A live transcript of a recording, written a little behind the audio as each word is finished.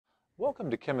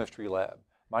Welcome to Chemistry Lab.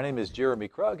 My name is Jeremy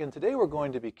Krug, and today we're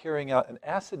going to be carrying out an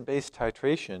acid-base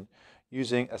titration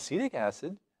using acetic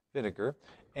acid, vinegar,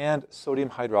 and sodium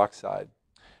hydroxide.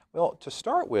 Well, to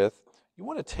start with, you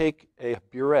want to take a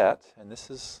burette, and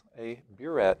this is a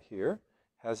burette here,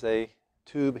 has a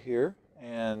tube here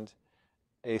and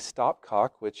a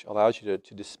stopcock which allows you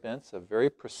to dispense a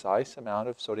very precise amount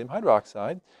of sodium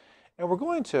hydroxide. And we're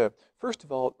going to, first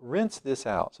of all, rinse this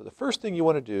out. So the first thing you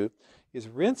want to do is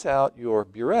rinse out your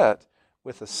burette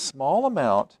with a small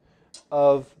amount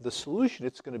of the solution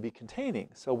it's going to be containing.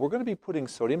 So we're going to be putting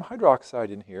sodium hydroxide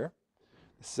in here.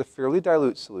 This is a fairly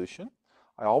dilute solution.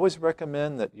 I always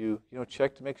recommend that you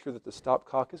check to make sure that the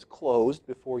stopcock is closed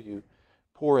before you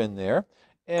pour in there.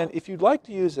 And if you'd like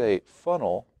to use a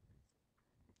funnel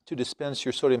to dispense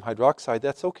your sodium hydroxide,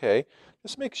 that's okay.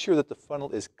 Just make sure that the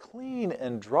funnel is clean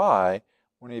and dry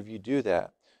whenever you do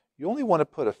that. You only want to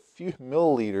put a few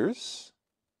milliliters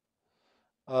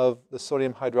of the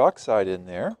sodium hydroxide in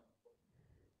there.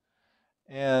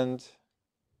 And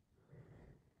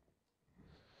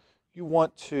you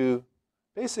want to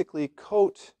basically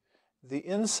coat the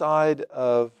inside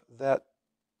of that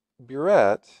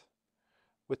burette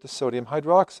with the sodium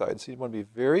hydroxide. So you want to be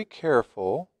very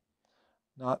careful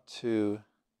not to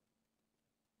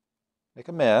make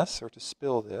a mess or to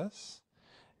spill this.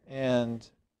 And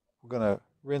we're going to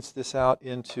rinse this out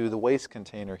into the waste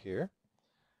container here.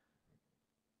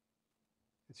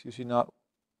 It's usually not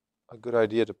a good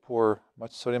idea to pour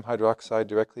much sodium hydroxide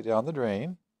directly down the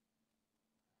drain.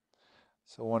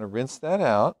 So I want to rinse that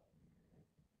out.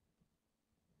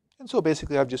 And so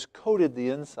basically I've just coated the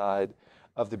inside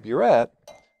of the burette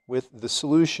with the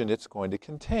solution it's going to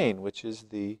contain, which is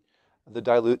the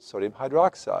dilute sodium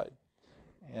hydroxide.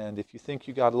 And if you think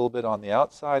you got a little bit on the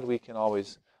outside, we can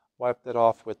always wipe that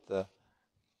off with the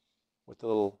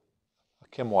little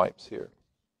Chem wipes here.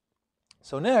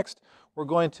 So next, we're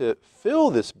going to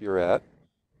fill this burette.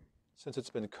 Since it's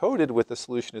been coated with the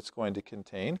solution it's going to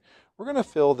contain, we're going to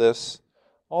fill this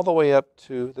all the way up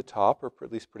to the top, or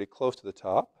at least pretty close to the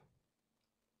top.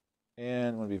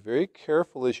 And want to be very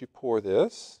careful as you pour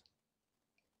this.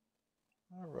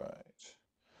 All right.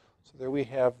 So there we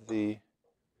have the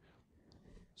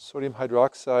sodium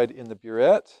hydroxide in the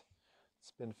burette.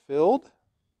 It's been filled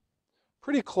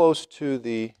pretty close to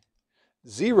the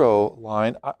zero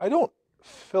line. I don't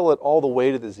fill it all the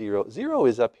way to the zero. Zero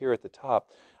is up here at the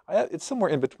top. It's somewhere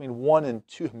in between 1 and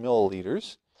 2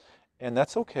 milliliters, and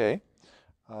that's okay.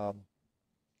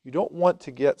 You don't want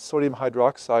to get sodium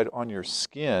hydroxide on your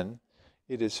skin.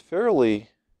 It is fairly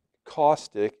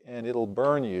caustic and it'll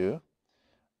burn you.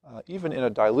 Even in a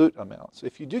dilute amount. So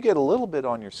if you do get a little bit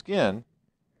on your skin,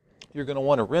 you're going to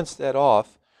want to rinse that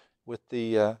off with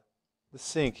the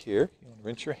sink here. You want to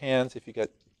rinse your hands if you got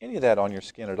any of that on your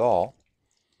skin at all.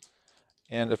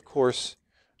 And of course,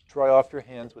 dry off your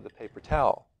hands with a paper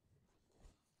towel.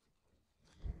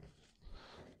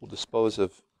 We'll dispose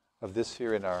of this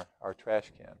here in our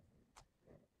trash can.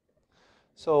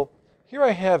 So here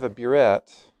I have a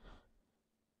burette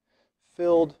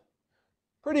filled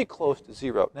pretty close to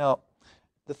zero. Now,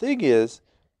 the thing is,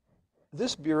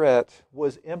 this burette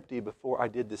was empty before I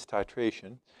did this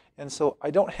titration, and so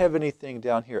I don't have anything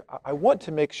down here. I want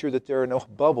to make sure that there are no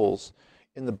bubbles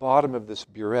in the bottom of this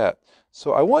burette.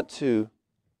 So I want to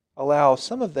allow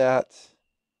some of that,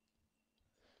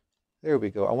 there we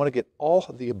go. I want to get all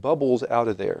the bubbles out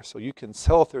of there. So you can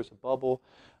tell if there's a bubble.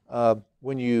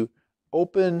 When you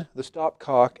open the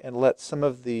stopcock and let some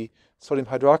of the sodium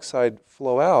hydroxide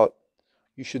flow out,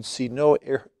 you should see no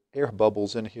air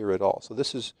bubbles in here at all. So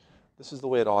this is the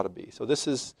way it ought to be. So this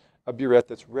is a burette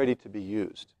that's ready to be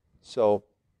used. So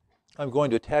I'm going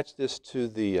to attach this to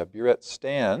the burette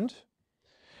stand.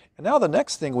 And now the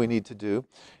next thing we need to do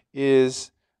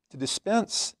is to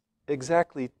dispense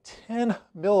exactly 10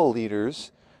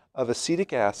 milliliters of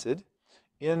acetic acid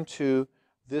into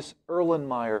this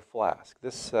Erlenmeyer flask.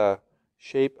 This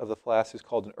shape of the flask is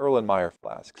called an Erlenmeyer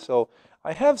flask. So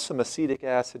I have some acetic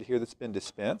acid here that's been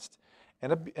dispensed,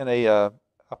 and a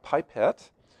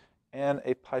pipette, and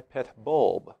a pipette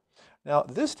bulb. Now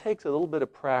this takes a little bit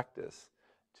of practice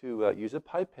to use a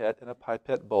pipette and a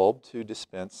pipette bulb to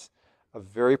dispense a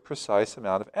very precise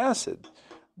amount of acid.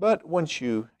 But once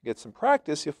you get some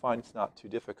practice, you'll find it's not too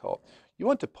difficult. You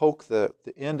want to poke the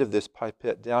end of this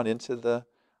pipette down into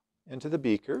the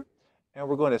beaker, and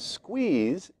we're going to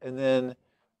squeeze and then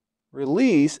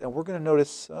release, and we're going to notice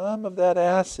some of that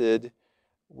acid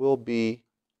will be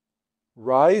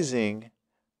rising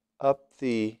up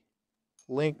the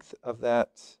length of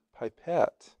that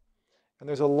pipette. And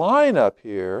there's a line up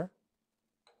here,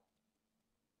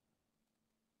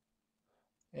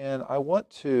 and I want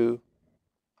to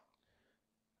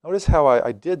Notice how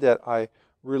I did that. I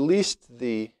released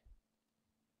the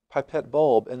pipette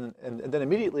bulb, and then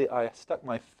immediately I stuck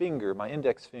my finger, my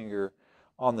index finger,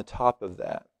 on the top of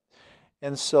that.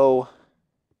 And so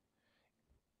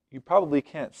you probably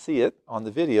can't see it on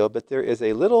the video, but there is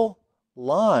a little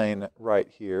line right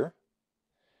here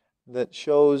that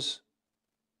shows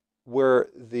where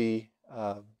the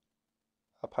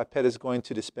a pipette is going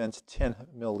to dispense 10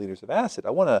 milliliters of acid. I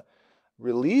want to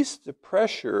release the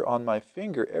pressure on my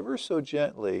finger ever so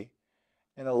gently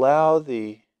and allow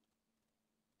the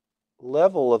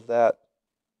level of that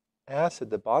acid,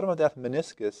 the bottom of that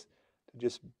meniscus, to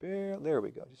just there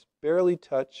we go, just barely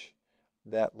touch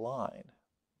that line.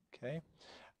 Okay?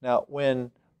 Now,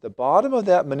 when the bottom of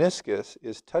that meniscus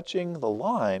is touching the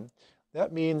line,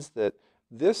 that means that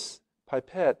this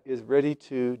pipette is ready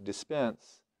to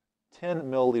dispense 10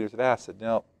 milliliters of acid.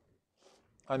 Now,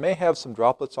 I may have some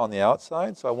droplets on the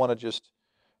outside, so I want to just,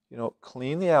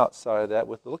 clean the outside of that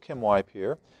with a little Kim wipe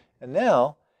here. And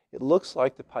now it looks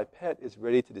like the pipette is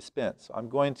ready to dispense. So I'm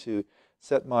going to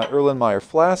set my Erlenmeyer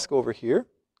flask over here.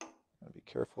 Be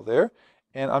careful there.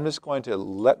 And I'm just going to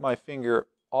let my finger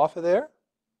off of there.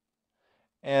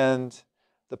 And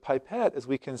the pipette, as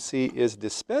we can see, is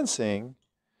dispensing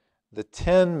the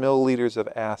 10 milliliters of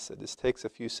acid. This takes a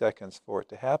few seconds for it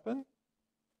to happen.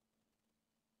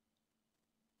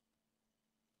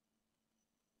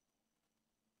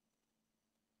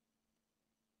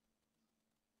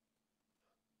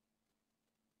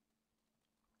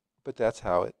 But that's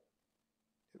how it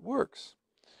works.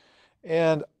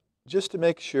 And just to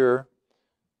make sure,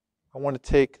 I want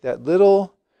to take that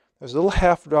there's a little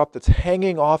half drop that's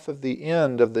hanging off of the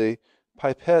end of the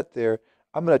pipette there.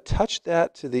 I'm going to touch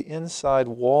that to the inside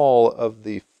wall of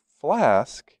the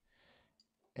flask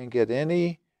and get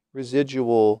any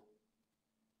residual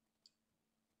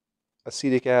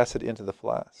acetic acid into the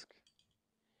flask.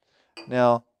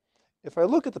 Now, if I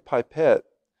look at the pipette,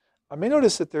 I may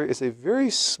notice that there is a very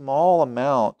small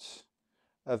amount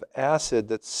of acid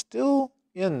that's still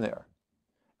in there.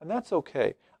 And that's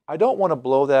okay. I don't want to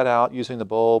blow that out using the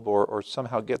bulb or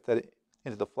somehow get that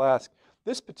into the flask.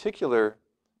 This particular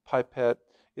pipette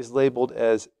is labeled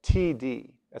as TD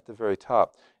at the very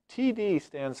top. TD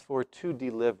stands for to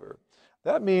deliver.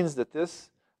 That means that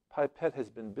this pipette has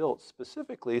been built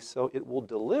specifically so it will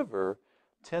deliver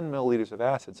 10 milliliters of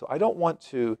acid. So I don't want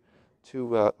to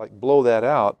like blow that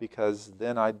out, because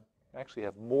then I'd actually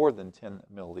have more than 10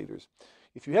 milliliters.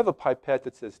 If you have a pipette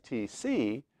that says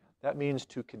TC, that means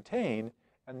to contain,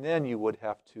 and then you would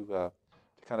have to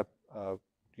kind of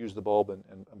use the bulb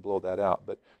and blow that out.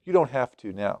 But you don't have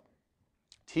to now.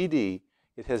 TD,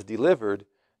 it has delivered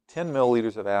 10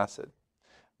 milliliters of acid.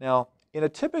 Now, in a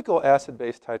typical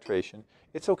acid-based titration,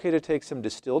 it's okay to take some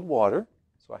distilled water.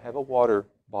 So I have a water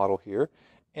bottle here,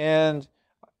 and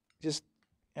just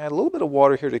add a little bit of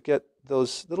water here to get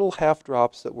those little half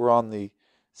drops that were on the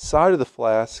side of the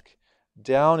flask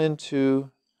down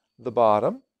into the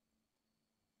bottom.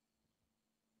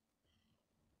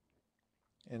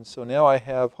 And so now I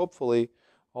have, hopefully,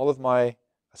 all of my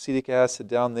acetic acid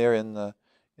down there in the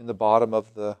bottom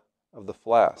of the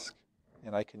flask.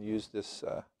 And I can use this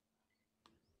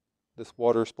this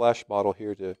water splash bottle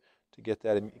here to get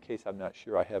that in case I'm not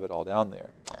sure I have it all down there.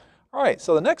 All right,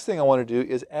 so the next thing I want to do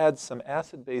is add some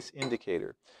acid-base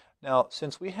indicator. Now,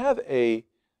 since we have a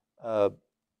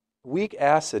weak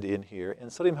acid in here,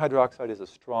 and sodium hydroxide is a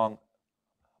strong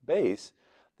base,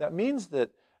 that means that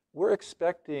we're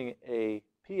expecting a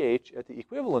pH at the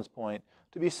equivalence point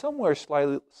to be somewhere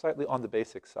slightly on the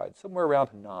basic side, somewhere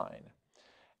around 9.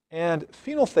 And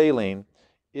phenolphthalein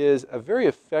is a very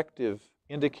effective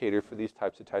indicator for these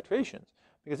types of titrations,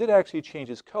 because it actually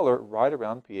changes color right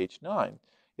around pH 9.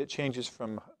 It changes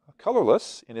from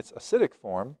colorless in its acidic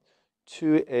form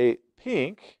to a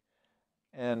pink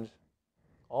and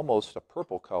almost a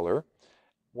purple color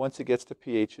once it gets to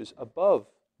pHs above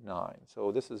 9.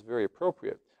 So this is very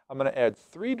appropriate. I'm going to add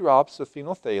 3 drops of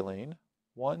phenolphthalein.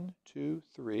 1, 2,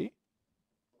 3.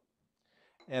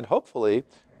 And hopefully,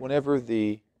 whenever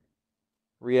the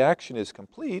reaction is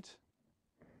complete,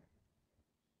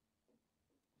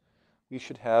 we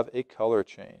should have a color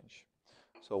change.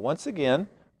 So once again,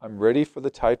 I'm ready for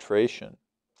the titration.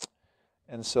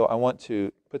 And so I want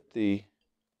to put the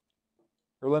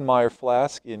Erlenmeyer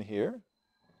flask in here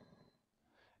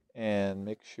and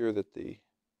make sure that the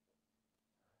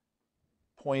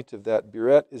point of that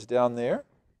burette is down there.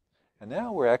 And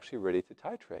now we're actually ready to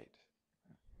titrate.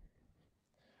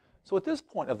 So at this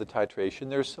point of the titration,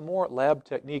 there's some more lab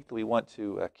technique that we want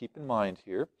to keep in mind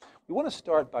here. We want to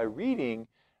start by making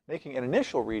an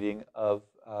initial reading of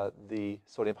the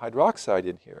sodium hydroxide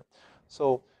in here.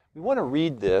 So we want to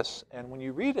read this, and when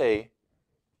you read a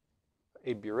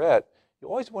burette, you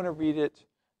always want to read it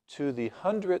to the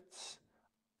hundredths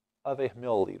of a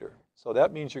milliliter. So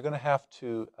that means you're going to have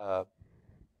to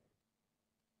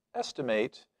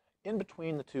estimate in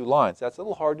between the two lines. That's a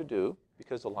little hard to do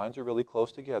because the lines are really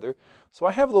close together. So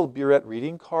I have a little burette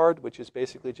reading card, which is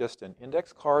basically just an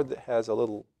index card that has a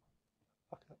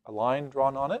line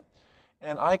drawn on it.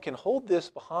 And I can hold this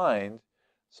behind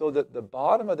so that the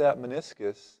bottom of that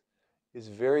meniscus is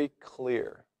very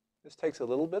clear. This takes a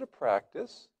little bit of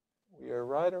practice. We are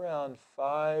right around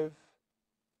 5.2.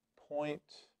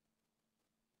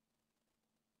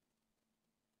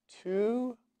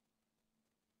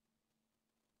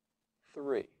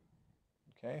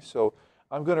 Okay, so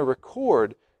I'm going to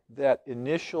record that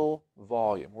initial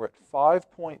volume. We're at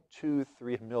 5.23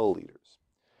 milliliters.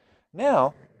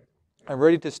 Now, I'm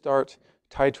ready to start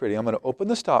titrating. I'm going to open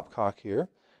the stopcock here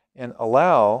and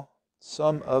allow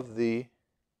some of the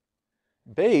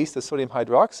base, the sodium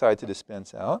hydroxide, to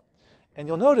dispense out. And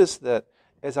you'll notice that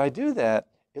as I do that,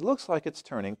 it looks like it's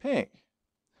turning pink.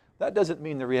 That doesn't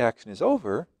mean the reaction is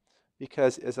over,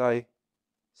 because as I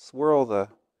swirl the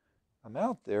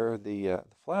amount there, the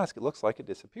flask, it looks like it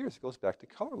disappears. It goes back to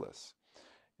colorless.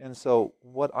 And so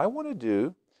what I want to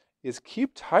do is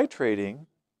keep titrating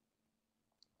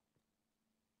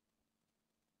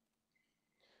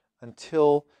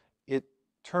until it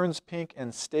turns pink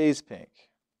and stays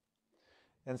pink.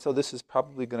 And so this is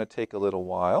probably going to take a little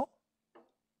while,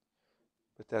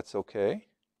 but that's okay.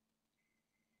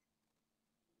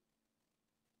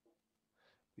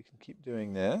 We can keep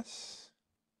doing this.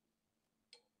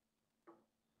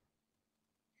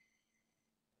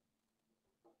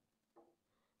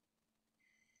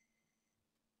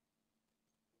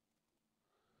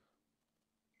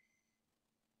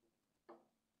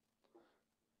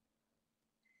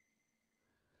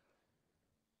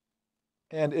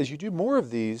 And as you do more of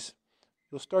these,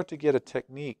 you'll start to get a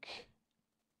technique.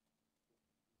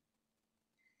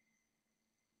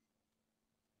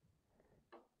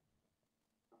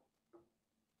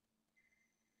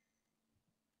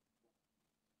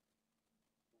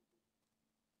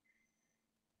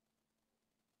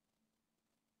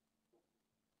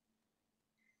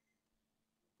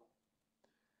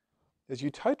 As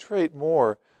you titrate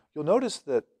more, you'll notice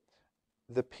that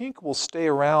the pink will stay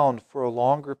around for a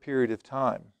longer period of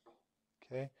time.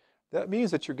 Okay? That means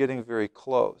that you're getting very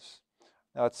close.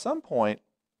 Now at some point,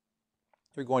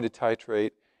 you're going to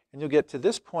titrate, and you'll get to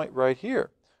this point right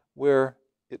here, where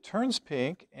it turns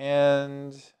pink,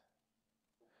 and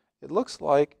it looks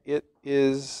like it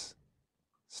is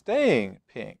staying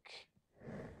pink,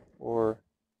 or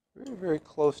very, very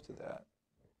close to that.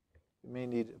 You may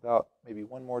need about maybe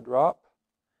one more drop.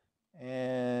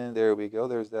 And there we go.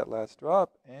 There's that last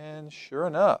drop. And sure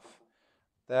enough,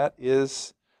 that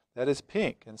is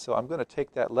pink. And so I'm going to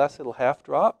take that last little half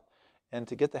drop. And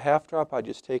to get the half drop, I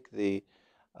just take the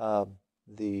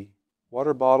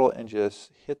water bottle and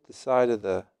just hit the side of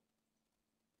the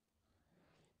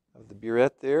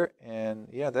burette there. And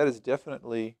yeah, that is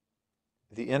definitely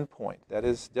the end point. That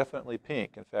is definitely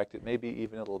pink. In fact, it may be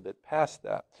even a little bit past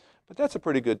that. But that's a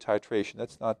pretty good titration.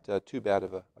 That's not too bad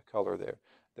of a color there.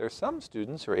 There are some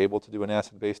students who are able to do an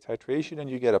acid-base titration, and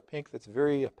you get a pink that's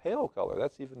very pale color.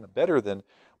 That's even better than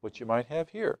what you might have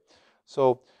here.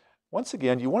 So once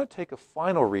again, you want to take a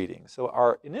final reading. So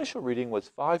our initial reading was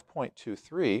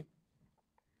 5.23.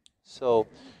 So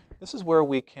this is where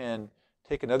we can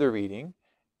take another reading.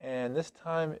 And this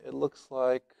time it looks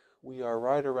like we are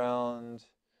right around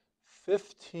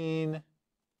 15.20.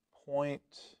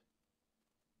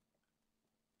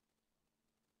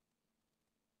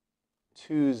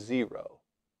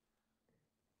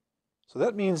 So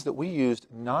that means that we used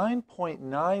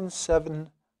 9.97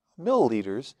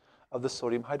 milliliters of the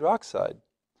sodium hydroxide.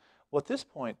 Well, at this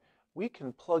point, we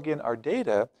can plug in our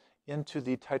data into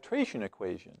the titration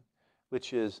equation,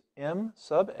 which is M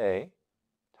sub A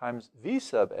times V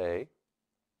sub A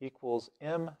equals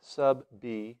M sub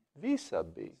B V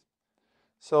sub B.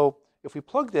 So if we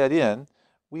plug that in,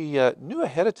 we knew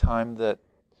ahead of time that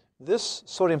this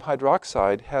sodium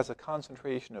hydroxide has a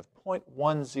concentration of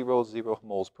 0.100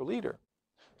 moles per liter.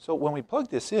 So when we plug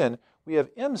this in, we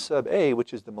have M sub A,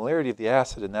 which is the molarity of the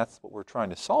acid, and that's what we're trying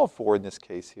to solve for in this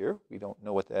case here. We don't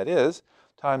know what that is,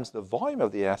 times the volume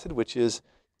of the acid, which is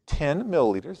 10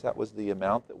 milliliters. That was the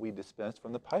amount that we dispensed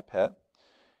from the pipette,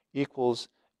 equals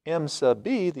M sub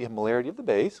B, the molarity of the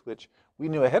base, which we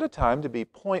knew ahead of time to be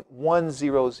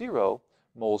 0.100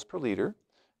 moles per liter,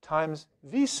 times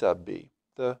V sub B,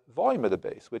 the volume of the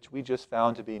base, which we just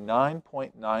found to be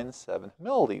 9.97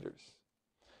 milliliters.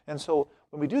 And so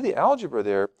when we do the algebra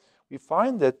there, we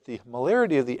find that the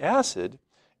molarity of the acid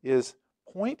is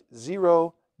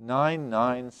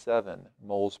 0.0997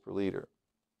 moles per liter.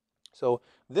 So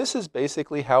this is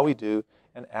basically how we do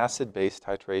an acid-base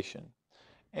titration.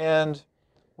 And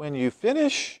when you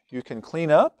finish, you can clean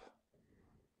up.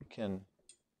 You can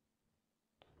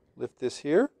lift this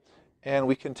here, and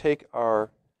we can take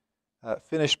our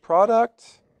finished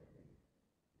product,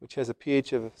 which has a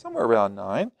pH of somewhere around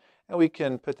 9, and we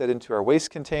can put that into our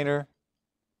waste container.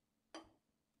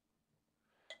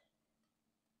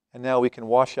 And now we can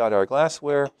wash out our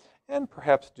glassware and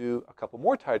perhaps do a couple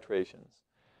more titrations.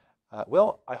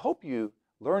 Well, I hope you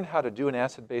learned how to do an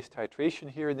acid-base titration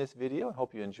here in this video. I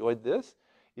hope you enjoyed this.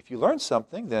 If you learned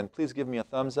something, then please give me a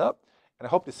thumbs up. And I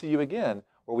hope to see you again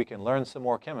where we can learn some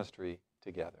more chemistry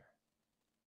together.